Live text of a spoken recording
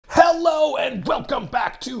Hello and welcome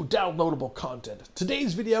back to downloadable content.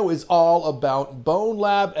 Today's video is all about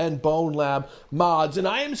Bonelab and Bonelab mods, and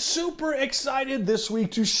I am super excited this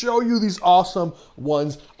week to show you these awesome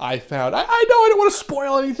ones I found. I know I don't want to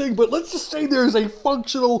spoil anything, but let's just say there's a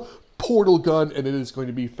functional portal gun and it is going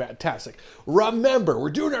to be fantastic. Remember, we're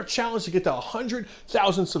doing our challenge to get to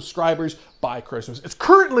 100,000 subscribers by Christmas. It's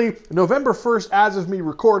currently November 1st as of me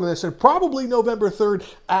recording this, and probably November 3rd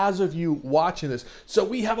as of you watching this. So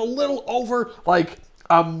we have a little over like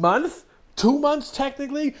a month, 2 months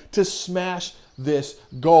technically, to smash this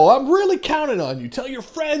goal. I'm really counting on you. Tell your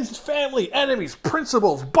friends, family, enemies,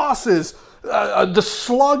 principals, bosses, the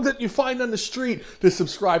slug that you find on the street to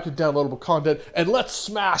subscribe to downloadable content, and let's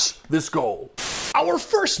smash this goal. Our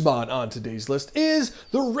first mod on today's list is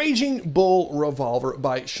the Raging Bull Revolver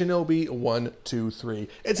by Shinobi123.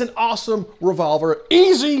 It's an awesome revolver,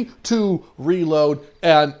 easy to reload,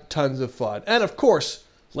 and tons of fun. And of course,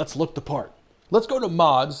 let's look the part. Let's go to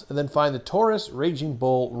mods and then find the Taurus Raging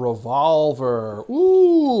Bull Revolver.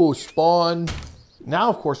 Ooh, spawn. Now,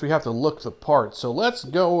 of course, we have to look the part. So let's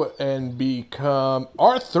go and become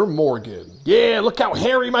Arthur Morgan. Yeah, look how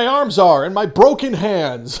hairy my arms are and my broken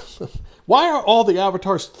hands. Why are all the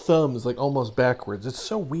avatars' thumbs like almost backwards? It's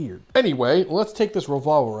so weird. Anyway, let's take this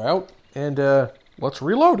revolver out and let's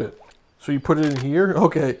reload it. So you put it in here?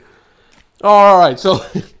 Okay. All right, so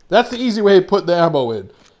that's the easy way to put the ammo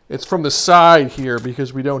in. It's from the side here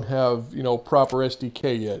because we don't have, you know, proper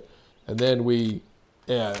SDK yet. And then we,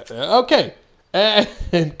 okay. And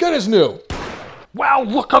good as new. Wow,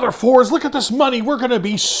 look, other Fords, look at this money. We're gonna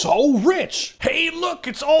be so rich. Hey, look,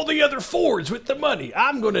 it's all the other Fords with the money.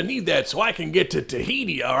 I'm gonna need that so I can get to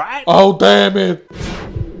Tahiti, all right? Oh, damn it.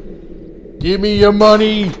 Give me your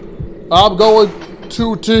money. I'm going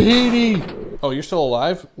to Tahiti. Oh, you're still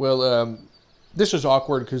alive? Well, this is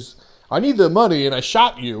awkward because I need the money and I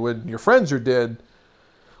shot you and your friends are dead.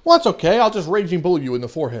 Well, that's okay. I'll just Raging Bull you in the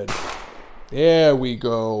forehead. There we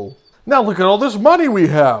go. Now look at all this money we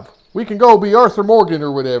have. We can go be Arthur Morgan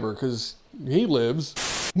or whatever because he lives.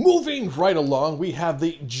 Moving right along, we have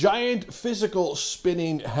the Giant Physical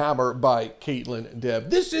Spinning Hammer by CaitlynDev.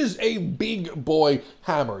 This is a big boy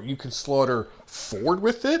hammer. You can slaughter Ford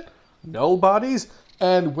with it, no bodies,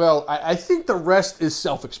 and well, I think the rest is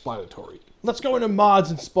self-explanatory. Let's go into mods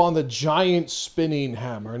and spawn the Giant Spinning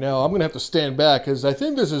Hammer. Now, I'm going to have to stand back because I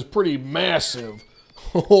think this is pretty massive.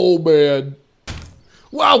 Oh, man.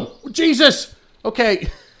 Wow, Jesus. Okay.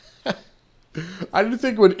 I didn't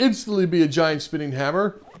think it would instantly be a giant spinning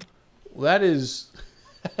hammer. Well, that is...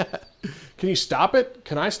 Can you stop it?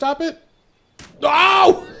 Can I stop it?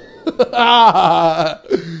 Oh!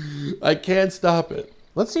 I can't stop it.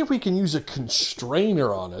 Let's see if we can use a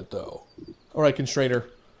constrainer on it, though. All right, constrainer.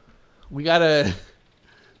 We gotta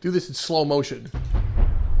do this in slow motion.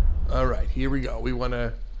 All right, here we go. We want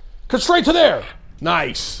to constrain to there.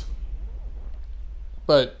 Nice.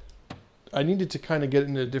 But I needed to kind of get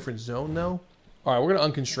into a different zone now. All right, we're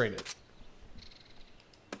going to unconstrain it.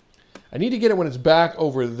 I need to get it when it's back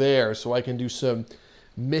over there so I can do some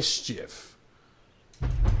mischief.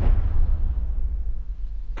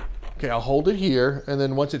 Okay, I'll hold it here, and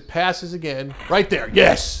then once it passes again, right there,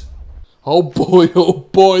 yes! Oh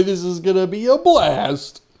boy, this is going to be a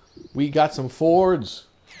blast. We got some Fords.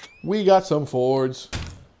 We got some Fords.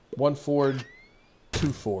 1 Ford,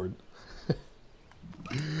 2 Ford.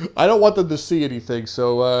 I don't want them to see anything,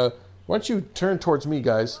 so why don't you turn towards me,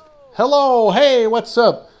 guys? Hello, hey, what's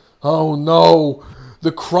up? Oh no,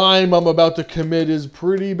 the crime I'm about to commit is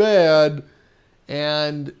pretty bad.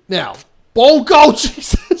 And now, go,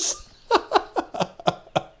 Jesus!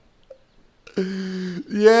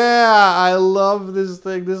 Yeah, I love this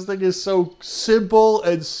thing. This thing is so simple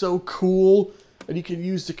and so cool, and you can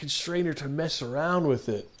use the constrainer to mess around with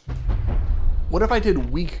it. What if I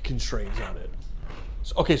did weak constraints on it?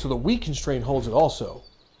 Okay, so the weak constraint holds it also.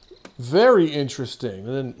 Very interesting.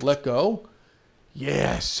 And then let go.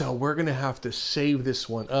 Yeah, so we're going to have to save this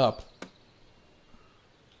one up.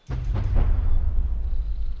 I'm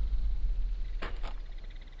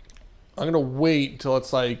going to wait until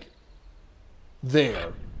it's like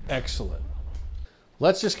there. Excellent.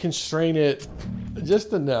 Let's just constrain it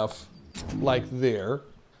just enough, like there.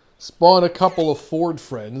 Spawn a couple of Ford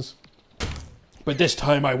friends. But this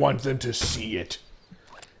time I want them to see it.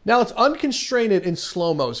 Now let's unconstrain it in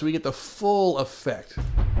slow-mo so we get the full effect.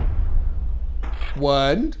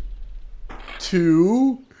 1,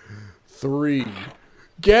 2, 3.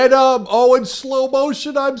 Get up! Oh, in slow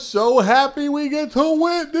motion, I'm so happy we get to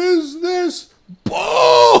witness this.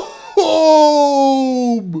 Boom!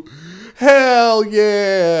 Hell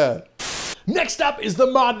yeah! Next up is the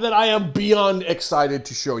mod that I am beyond excited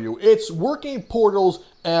to show you. It's Working Portals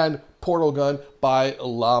and Portal Gun by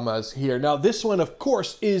LlamasHere. Now this one, of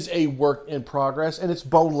course, is a work in progress, and it's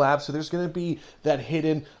Bonelab, so there's going to be that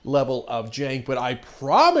hidden level of jank, but I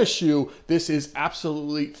promise you this is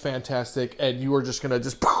absolutely fantastic, and you are just going to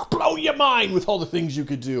just blow your mind with all the things you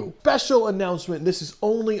could do. Special announcement, this is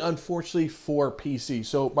only unfortunately for PC,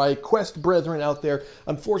 so my Quest brethren out there,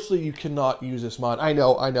 unfortunately you cannot use this mod. I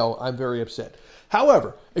know, I'm very upset.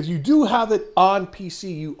 However, if you do have it on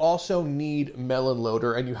PC, you also need Melon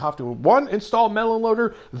Loader, and you have to, one, install Melon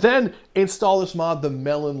Loader, then install this mod the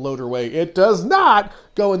Melon Loader way. It does not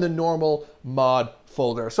go in the normal mod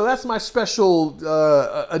folder. So that's my special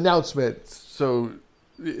announcement. So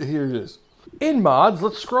here it is. In mods,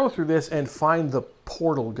 let's scroll through this and find the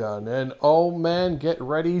portal gun. And oh man, get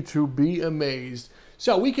ready to be amazed.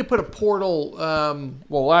 So we could put a portal,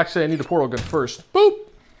 well actually I need a portal gun first. Boop!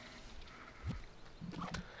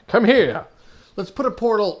 Come here. Let's put a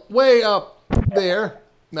portal way up there.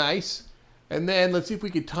 Nice. And then let's see if we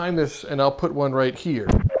can time this, and I'll put one right here.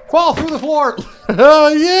 Fall through the floor. Oh,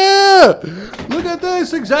 yeah. Look at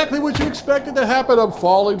this. Exactly what you expected to happen. I'm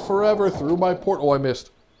falling forever through my portal. Oh, I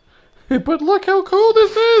missed. But look how cool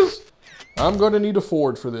this is. I'm going to need a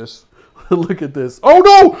Ford for this. Look at this. Oh,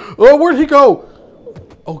 no. Oh, where'd he go?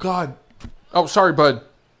 Oh, God. Oh, sorry, bud.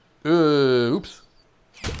 Oops.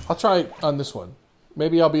 I'll try on this one.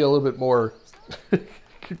 Maybe I'll be a little bit more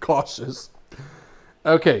cautious.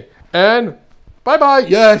 Okay, and bye-bye.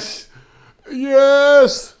 Yes.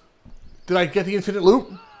 Yes. Did I get the infinite loop?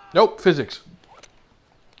 Nope, physics.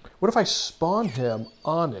 What if I spawn him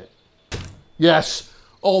on it? Yes.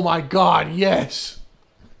 Oh my God, yes.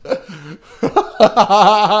 Yeah,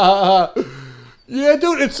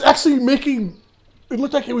 dude, it's actually making, it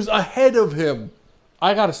looked like it was ahead of him.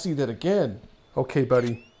 I gotta see that again. Okay,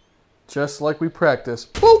 buddy. Just like we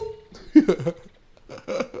practiced. Boop!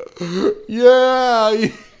 Yeah,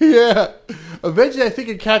 yeah. Eventually, I think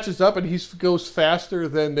it catches up and he goes faster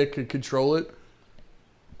than they can control it.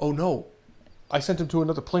 Oh no. I sent him to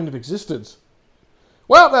another plane of existence.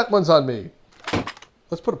 Well, that one's on me.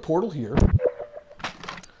 Let's put a portal here.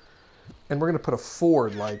 And we're going to put a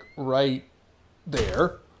Ford, like, right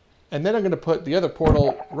there. And then I'm going to put the other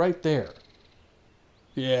portal right there.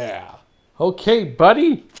 Yeah. Okay,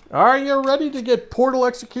 buddy. Are you ready to get portal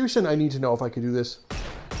execution? I need to know if I can do this.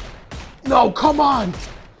 No, come on.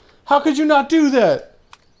 How could you not do that?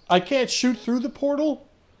 I can't shoot through the portal?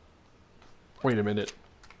 Wait a minute.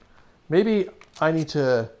 Maybe I need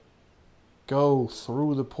to go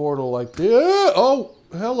through the portal like this. Oh,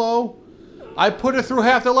 hello. I put it through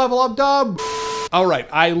half the level. I'm dumb. All right,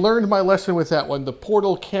 I learned my lesson with that one. The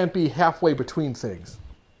portal can't be halfway between things.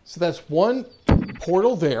 So that's one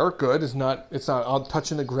portal there. Good. It's not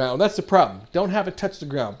touching the ground. That's the problem. Don't have it touch the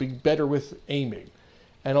ground. Be better with aiming.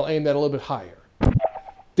 And I'll aim that a little bit higher.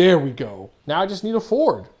 There we go. Now I just need a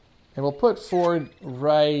Ford. And we'll put Ford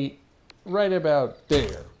right about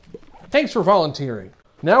there. Thanks for volunteering.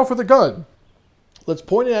 Now for the gun. Let's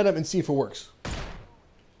point it at him and see if it works.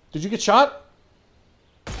 Did you get shot?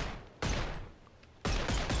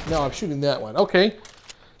 No, I'm shooting that one. Okay.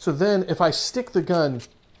 So then if I stick the gun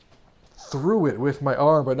through it with my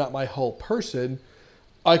arm, but not my whole person,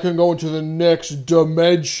 I can go into the next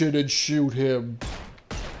dimension and shoot him.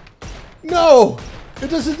 No! It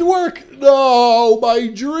doesn't work! No! My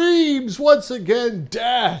dreams once again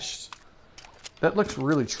dashed! That looks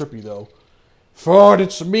really trippy though. Ford,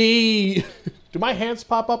 it's me! Do my hands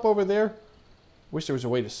pop up over there? Wish there was a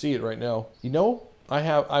way to see it right now. You know,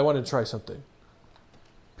 I want to try something.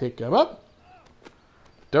 Pick him up.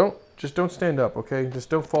 Just don't stand up, okay? Just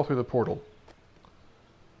don't fall through the portal.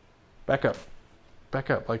 Back up. Back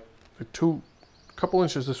up, like a couple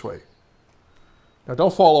inches this way. Now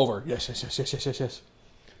don't fall over. Yes, yes, yes, yes, yes, yes, yes.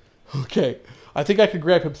 Okay, I think I can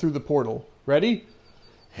grab him through the portal. Ready?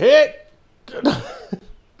 Hit!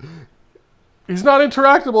 He's not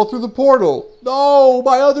interactable through the portal. No,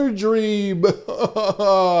 my other dream.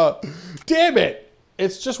 Damn it.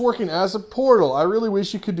 It's just working as a portal. I really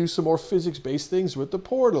wish you could do some more physics-based things with the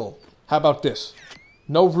portal. How about this?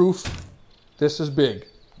 No roof. This is big.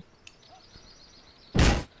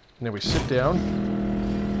 And then we sit down.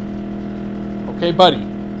 Okay, buddy.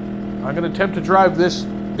 I'm going to attempt to drive this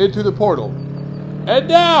into the portal. And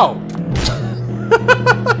now!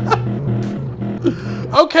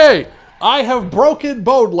 Okay, I have broken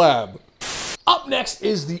Bonelab. Up next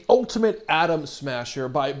is the Ultimate Atom Smasher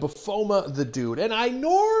by BaphomaTheDude. And I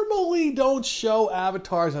normally don't show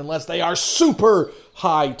avatars unless they are super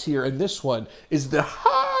high tier. And this one is the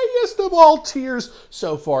highest of all tiers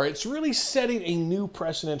so far. It's really setting a new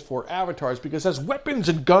precedent for avatars because it has weapons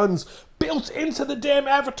and guns built into the damn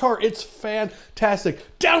avatar. It's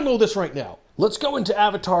fantastic. Download this right now. Let's go into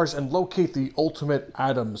avatars and locate the ultimate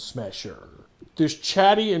atom smasher. There's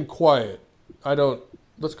chatty and quiet.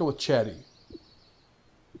 Let's go with chatty.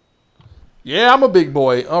 Yeah, I'm a big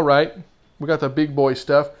boy. All right. We got the big boy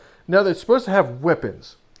stuff. Now they're supposed to have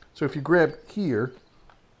weapons. So if you grab here,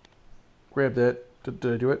 grab that. Did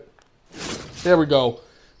I do it? There we go.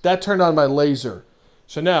 That turned on my laser.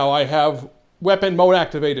 So now I have weapon mode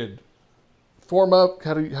activated. Form up.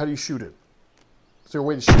 How do you shoot it? Is there a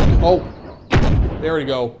way to shoot it? Oh, there we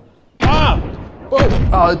go. Ah!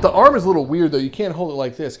 Boom! The arm is a little weird though. You can't hold it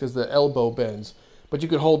like this because the elbow bends. But you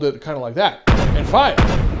could hold it kind of like that and fire.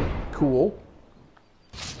 Cool.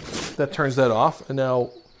 That turns that off. And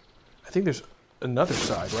now I think there's another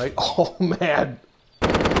side, right? Oh man.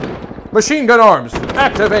 Machine gun arms,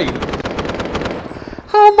 activate!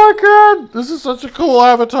 Oh my god, this is such a cool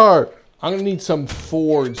avatar. I'm gonna need some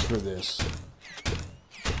Fords for this.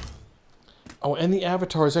 Oh, and the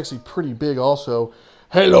avatar is actually pretty big also.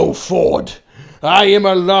 Hello, Ford. I am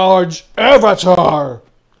a large avatar.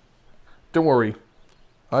 Don't worry,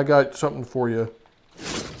 I got something for you.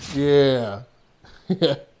 Yeah.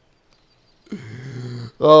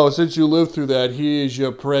 Oh, since you lived through that, here's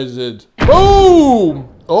your present. Boom!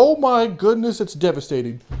 Oh my goodness, it's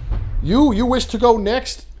devastating. You wish to go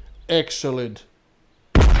next? Excellent.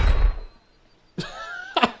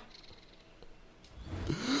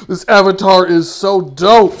 This avatar is so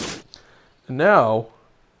dope. And now,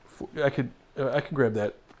 I can grab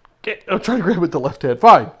that. I'm trying to grab it with the left hand.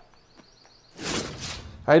 Fine.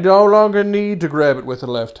 I no longer need to grab it with the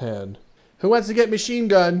left hand. Who wants to get machine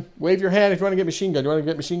gun? Wave your hand if you want to get machine gun. You want to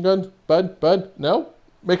get machine gun? Bud? Bud? No?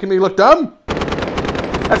 Making me look dumb?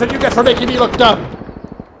 That's what you get for making me look dumb.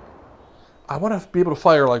 I want to be able to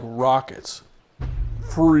fire like rockets.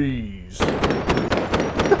 Freeze.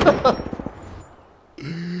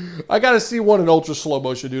 I gotta see one in ultra slow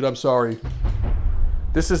motion, dude. I'm sorry.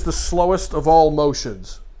 This is the slowest of all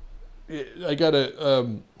motions. I gotta,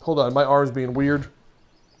 hold on. My arm's being weird.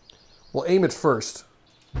 We'll aim it first.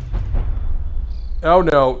 Oh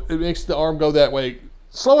no, it makes the arm go that way.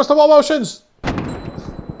 Slowest of all motions!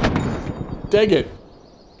 Dang it.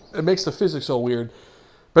 It makes the physics so weird.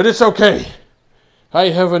 But it's okay. I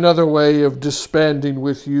have another way of disbanding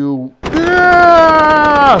with you.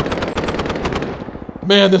 Yeah!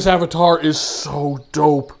 Man, this avatar is so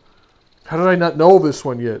dope. How did I not know this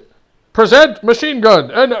one yet? Present machine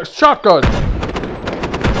gun and shotgun.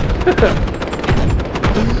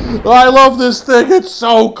 I love this thing. It's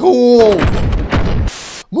so cool.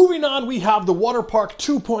 Moving on, we have the Water Park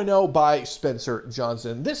 2.0 by Spencer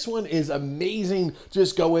Johnson. This one is amazing.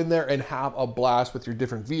 Just go in there and have a blast with your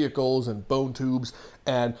different vehicles and bone tubes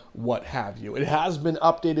and what have you. It has been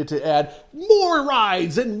updated to add more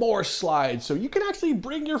rides and more slides, so you can actually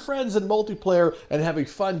bring your friends in multiplayer and have a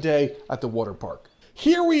fun day at the water park.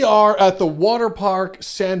 Here we are at the Water Park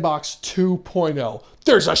Sandbox 2.0.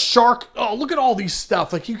 There's a shark. Oh, look at all these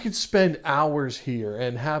stuff. Like, you could spend hours here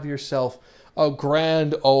and have yourself a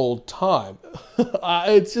grand old time.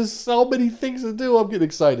 It's just so many things to do. I'm getting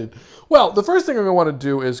excited. Well, the first thing I'm going to want to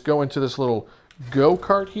do is go into this little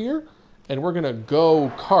go-kart here, and we're going to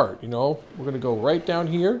go-kart, you know. We're going to go right down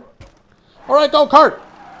here. All right, go-kart.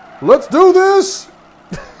 Let's do this.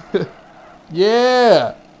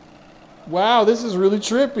 Yeah. Wow, this is really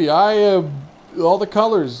trippy. I am all the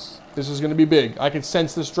colors. This is going to be big. I can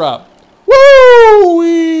sense this drop. Woo!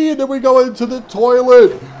 And then we go into the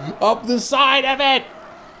toilet. Up the side of it.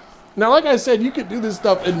 Now, like I said, you could do this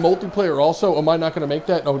stuff in multiplayer also. Am I not going to make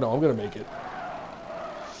that? Oh, no, I'm going to make it.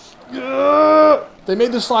 Yeah. They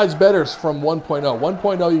made the slides better from 1.0.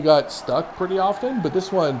 1.0, you got stuck pretty often, but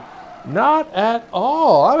this one, not at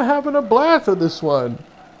all. I'm having a blast with this one.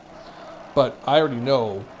 But I already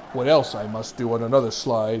know what else I must do on another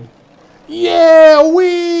slide. Yeah,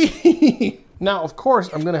 wee! Now, of course,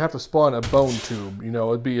 I'm going to have to spawn a bone tube. You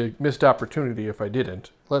know, it'd be a missed opportunity if I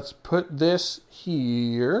didn't. Let's put this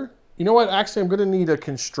here. You know what? Actually, I'm going to need a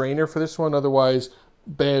constrainer for this one. Otherwise,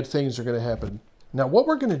 bad things are going to happen. Now, what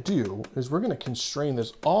we're going to do is we're going to constrain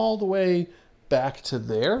this all the way back to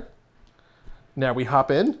there. Now, we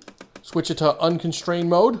hop in. Switch it to unconstrained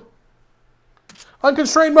mode.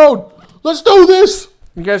 Unconstrained mode! Let's do this!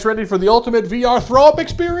 You guys ready for the ultimate VR throw-up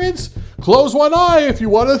experience? Close one eye if you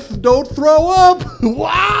want to don't throw up.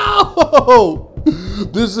 Wow!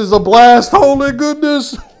 This is a blast. Holy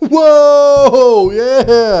goodness. Whoa!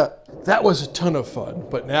 Yeah! That was a ton of fun.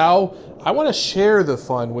 But now, I want to share the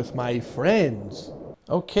fun with my friends.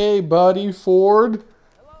 Okay, buddy Ford.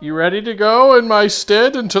 You ready to go in my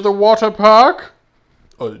stead into the water park?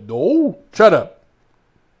 No. Shut up.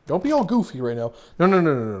 Don't be all goofy right now.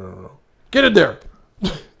 No. Get in there.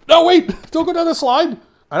 No, wait. Don't go down the slide.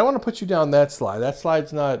 I don't want to put you down that slide. That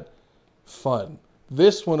slide's not fun.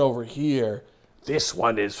 This one over here, this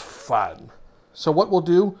one is fun. So what we'll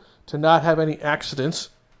do to not have any accidents.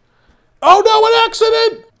 Oh no, an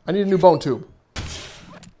accident! I need a new bone tube.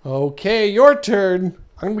 Okay, your turn.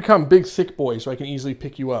 I'm going to become big thick boy so I can easily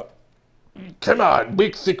pick you up. Come on,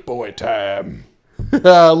 big thick boy time.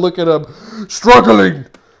 Look at him struggling.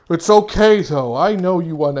 It's okay though. I know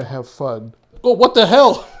you want to have fun. Oh, what the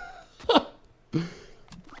hell?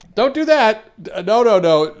 Don't do that.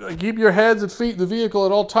 No. Keep your hands and feet in the vehicle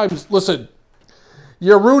at all times. Listen,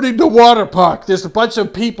 you're rooting the water park. There's a bunch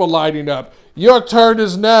of people lining up. Your turn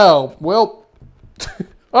is now. Well,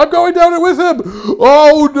 I'm going down it with him.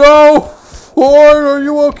 Oh no, Ford, are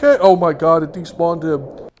you okay? Oh my God, it despawned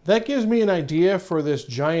him. That gives me an idea for this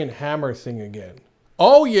giant hammer thing again.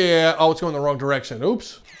 Oh yeah, oh, it's going the wrong direction.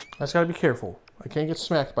 Oops, I just gotta be careful. I can't get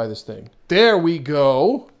smacked by this thing. There we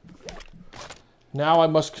go. Now I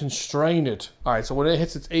must constrain it. All right, so when it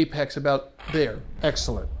hits its apex about there.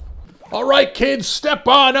 Excellent. All right, kids, step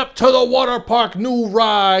on up to the water park new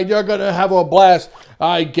ride. You're gonna have a blast.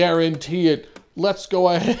 I guarantee it. Let's go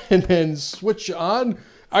ahead and switch on.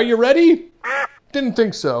 Are you ready? Didn't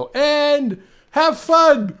think so. And have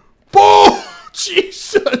fun. Boom!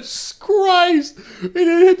 Jesus Christ. It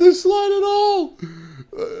didn't hit the slide at all.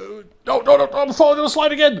 No, I'm falling in the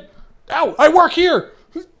slide again. Ow, I work here.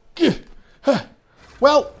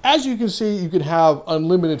 Well, as you can see, you can have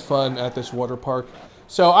unlimited fun at this water park.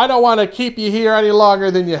 So I don't want to keep you here any longer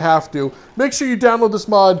than you have to. Make sure you download this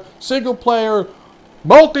mod, single player,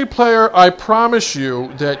 multiplayer. I promise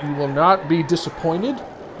you that you will not be disappointed.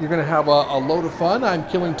 You're going to have a load of fun. I'm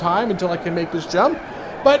killing time until I can make this jump.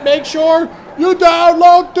 But make sure you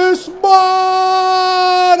download this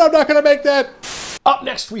mod. I'm not going to make that. Up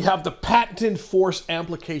next, we have the patented force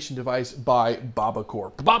amplification device by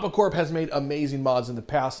BabaCorp. BabaCorp has made amazing mods in the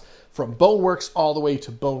past, from Boneworks all the way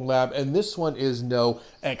to Bonelab, and this one is no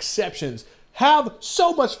exceptions. Have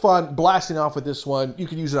so much fun blasting off with this one. You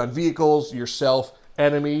can use it on vehicles, yourself,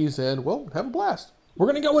 enemies, and, well, have a blast. We're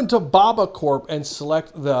going to go into BabaCorp and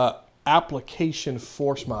select the application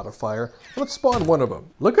force modifier. Let's spawn one of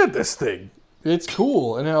them. Look at this thing. It's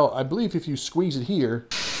cool. And now, I believe if you squeeze it here...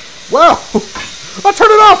 Wow! Oh,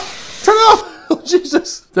 turn it off! Turn it off! Oh,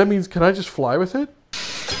 Jesus! That means, can I just fly with it?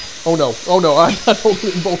 Oh no, I'm not holding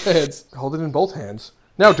it in both hands. Hold it in both hands.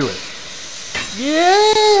 Now do it.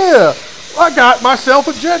 Yeah! I got myself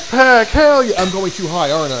a jetpack! Hell yeah! I'm going too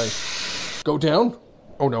high, aren't I? Go down?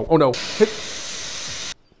 Oh no. Hit.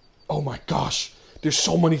 Oh my gosh. There's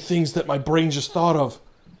so many things that my brain just thought of.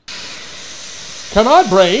 Come on,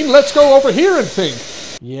 brain, let's go over here and think.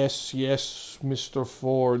 Yes, Mr.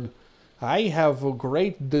 Ford. I have a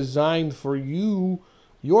great design for you.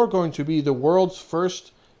 You're going to be the world's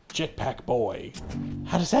first jetpack boy.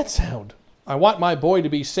 How does that sound? I want my boy to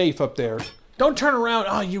be safe up there. Don't turn around.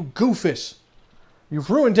 Oh, you goofus.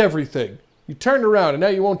 You've ruined everything. You turned around, and now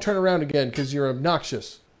you won't turn around again because you're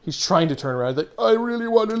obnoxious. He's trying to turn around. Like, I really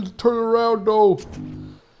wanted to turn around, though.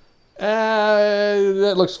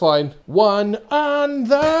 That looks fine. One on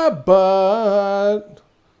the butt.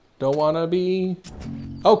 Don't want to be...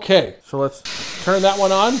 Okay, so let's turn that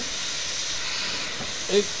one on.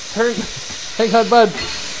 Hang on, bud.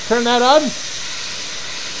 Turn that on.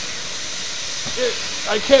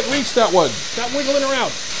 I can't reach that one. Stop wiggling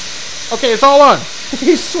around. Okay, it's all on.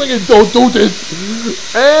 He's swinging. Don't do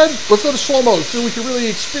this. And let's go to slow-mo so we can really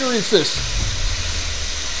experience this.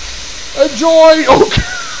 Enjoy. Okay.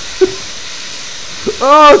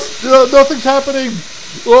 Oh, nothing's happening.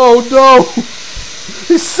 Oh, no.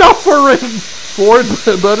 He's suffering. Ford,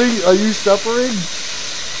 buddy, are you suffering?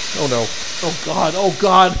 Oh, no. Oh, God.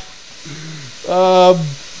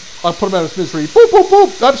 I'll put him out of his misery. Boop, boop,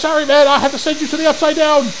 boop. I'm sorry, man. I have to send you to the upside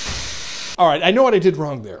down. All right, I know what I did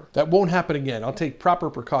wrong there. That won't happen again. I'll take proper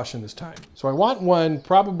precaution this time. So I want one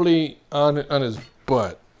probably on his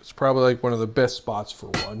butt. It's probably like one of the best spots for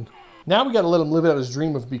one. Now we got to let him live out his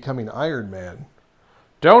dream of becoming Iron Man.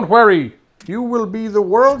 Don't worry. You will be the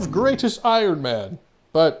world's greatest Iron Man,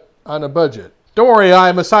 but on a budget. Don't worry,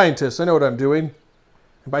 I'm a scientist. I know what I'm doing.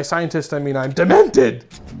 And by scientist, I mean I'm demented.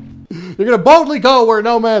 You're going to boldly go where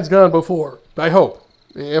no man's gone before. I hope.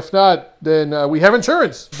 If not, then we have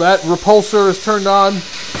insurance. That repulsor is turned on.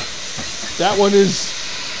 That one is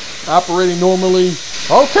operating normally.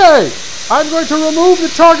 Okay, I'm going to remove the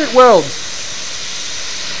target welds.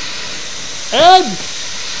 And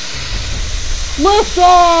lift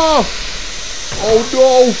off! Oh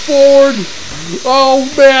no, Ford!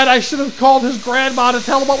 Oh man, I should have called his grandma to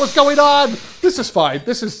tell him what was going on. This is fine.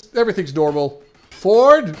 Everything's normal.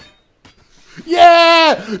 Ford?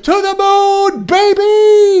 Yeah! To the moon,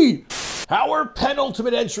 baby! Our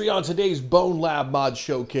penultimate entry on today's Bonelab mod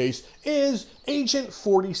showcase is Agent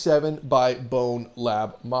 47 by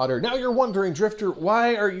BonelabModder. Now you're wondering, Drifter,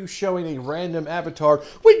 why are you showing a random avatar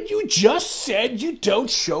when you just said you don't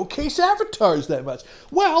showcase avatars that much?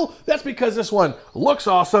 Well, that's because this one looks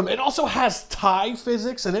awesome. It also has tie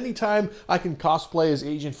physics, and anytime I can cosplay as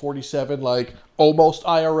Agent 47, like almost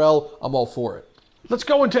IRL, I'm all for it. Let's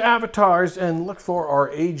go into avatars and look for our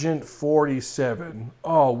Agent 47.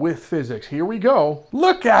 Oh, with physics. Here we go.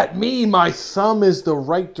 Look at me. My thumb is the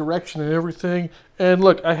right direction and everything. And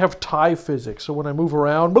look, I have tie physics. So when I move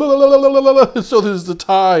around, blah, blah, blah, blah, blah, blah, so this is the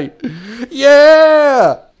tie.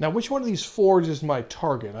 Yeah! Now, which one of these Fords is my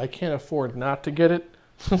target? I can't afford not to get it.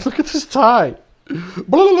 Look at this tie. Blah,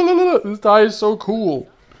 blah, blah, blah, blah. This tie is so cool.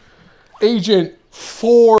 Agent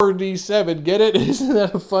 47. Get it? Isn't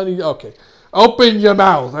that a funny? Okay. Open your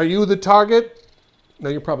mouth. Are you the target? No,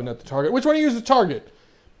 you're probably not the target. Which one of you is the target?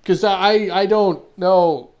 Because I don't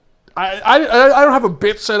know. I don't have a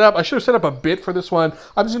bit set up. I should have set up a bit for this one.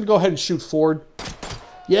 I'm just going to go ahead and shoot Ford.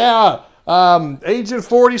 Yeah. Agent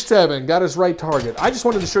 47 got his right target. I just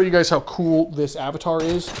wanted to show you guys how cool this avatar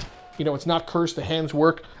is. You know, it's not cursed. The hands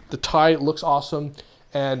work. The tie looks awesome.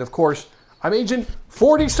 And, of course, I'm Agent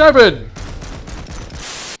 47.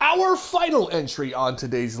 Our final entry on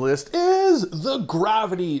today's list is the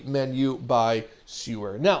Gravity menu by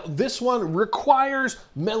Seiwer. Now, this one requires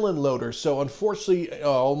melon loader, so unfortunately,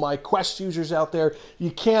 all my Quest users out there,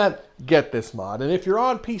 you can't get this mod. And if you're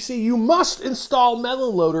on PC, you must install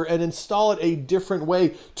melon loader and install it a different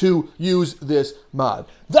way to use this mod.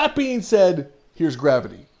 That being said, here's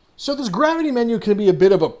Gravity. So this Gravity menu can be a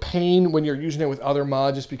bit of a pain when you're using it with other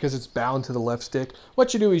mods just because it's bound to the left stick.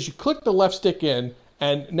 What you do is you click the left stick in,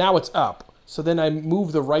 and now it's up. So then I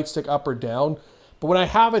move the right stick up or down. But when I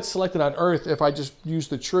have it selected on Earth, if I just use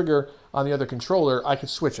the trigger on the other controller, I can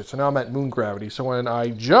switch it. So now I'm at moon gravity. So when I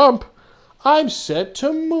jump, I'm set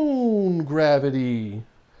to moon gravity.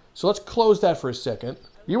 So let's close that for a second.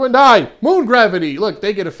 You and I, moon gravity. Look,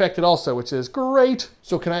 they get affected also, which is great.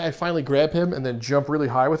 So can I finally grab him and then jump really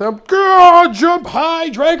high with him? God, jump high,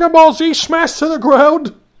 Dragon Ball Z, smash to the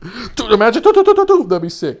ground. Imagine, that'd be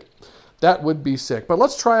sick. That would be sick. But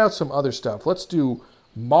let's try out some other stuff. Let's do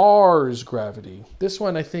Mars gravity. This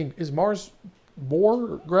one, I think, is Mars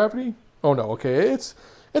more gravity? Oh, no. Okay. It's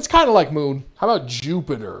kind of like Moon. How about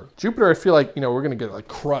Jupiter? Jupiter, I feel like, you know, we're going to get, like,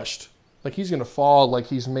 crushed. Like, he's going to fall like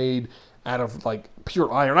he's made out of, like,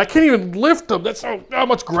 pure iron. I can't even lift him. That's how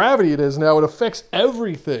much gravity it is now. It affects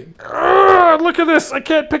everything. Look at this. I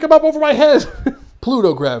can't pick him up over my head.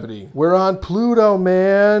 Pluto gravity. We're on Pluto,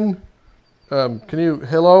 man. Can you,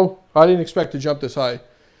 hello? I didn't expect to jump this high. I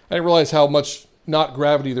didn't realize how much not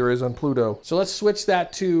gravity there is on Pluto. So let's switch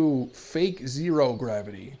that to fake zero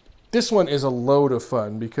gravity. This one is a load of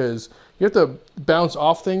fun because you have to bounce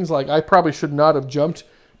off things. Like I probably should not have jumped,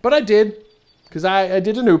 but I did because I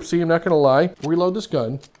did an oopsie, I'm not gonna lie. Reload this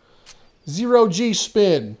gun. 0G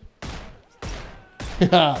spin.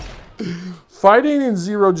 Fighting in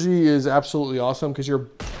 0G is absolutely awesome because you're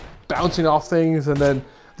bouncing off things and then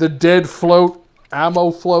the dead float.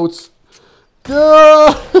 Ammo floats.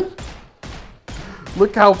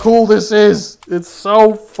 Look how cool this is. It's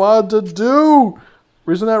so fun to do.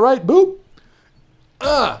 Isn't that right? Boop.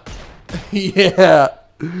 Yeah.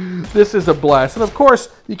 This is a blast. And of course,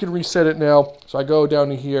 you can reset it now. So I go down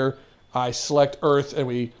to here. I select Earth and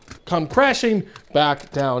we come crashing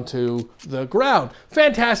back down to the ground.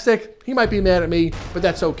 Fantastic. He might be mad at me, but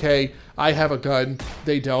that's okay. I have a gun.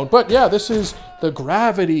 They don't. But yeah, this is the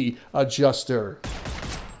gravity adjuster.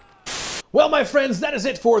 Well, my friends, that is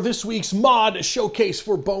it for this week's mod showcase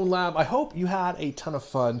for Bonelab. I hope you had a ton of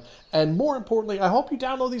fun. And more importantly, I hope you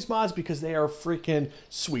download these mods because they are freaking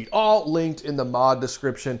sweet. All linked in the mod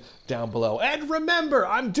description down below. And remember,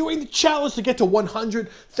 I'm doing the challenge to get to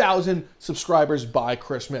 100,000 subscribers by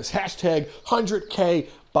Christmas. Hashtag 100K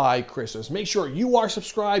by Christmas. Make sure you are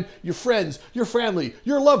subscribed, your friends, your family,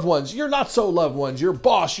 your loved ones, your not so loved ones, your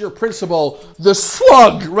boss, your principal, the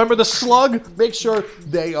slug. Remember the slug? Make sure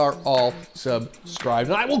they are all subscribed.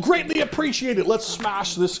 And I will greatly appreciate it. Let's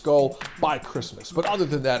smash this goal by Christmas. But other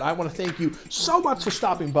than that, I want to thank you so much for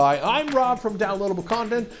stopping by. I'm Rob from Downloadable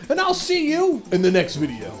Content, and I'll see you in the next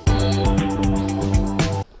video.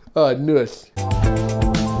 Nuss.